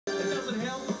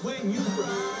When you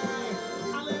cry,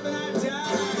 I live and I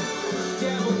die.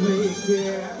 Devil may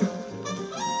care.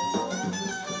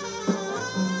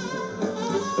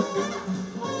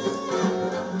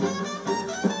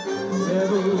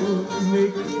 Devil may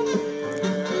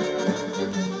care.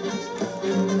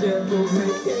 Devil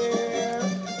may care.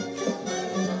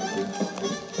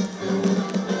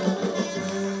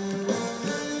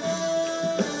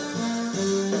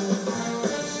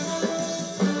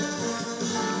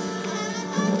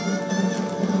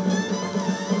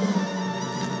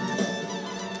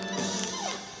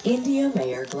 India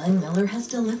Mayor Glenn Miller has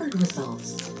delivered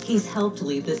results. He's helped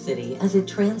lead the city as it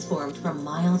transformed from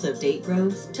miles of date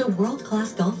groves to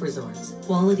world-class golf resorts,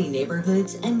 quality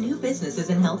neighborhoods, and new businesses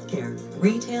in healthcare,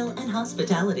 retail, and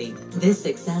hospitality. This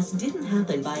success didn't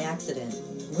happen by accident.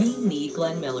 We need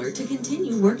Glenn Miller to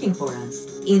continue working for us.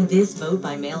 In this vote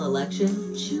by mail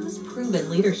election, choose proven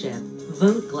leadership.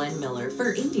 Vote Glenn Miller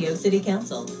for Indio City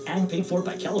Council. Ad paid for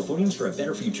by Californians for a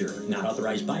better future. Not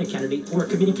authorized by a candidate or a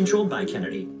committee controlled by a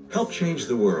candidate. Help change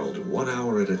the world 1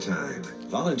 hour at a time.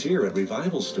 Volunteer at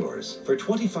Revival Stores. For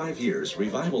 25 years,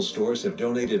 Revival Stores have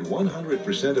donated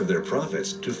 100% of their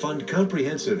profits to fund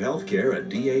comprehensive health care at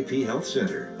DAP Health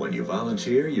Center. When you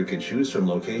volunteer, you can choose from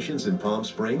locations in Palm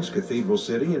Springs, Cathedral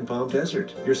City, and Palm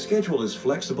Desert. Your schedule is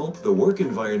flexible, the work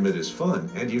environment is fun,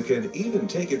 and you can even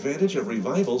take advantage of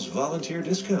Revival's volunteer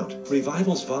discount.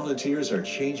 Revival's volunteers are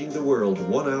changing the world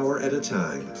 1 hour at a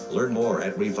time. Learn more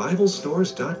at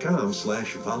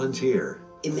revivalstores.com/volunteer.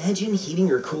 Imagine heating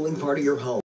or cooling part of your home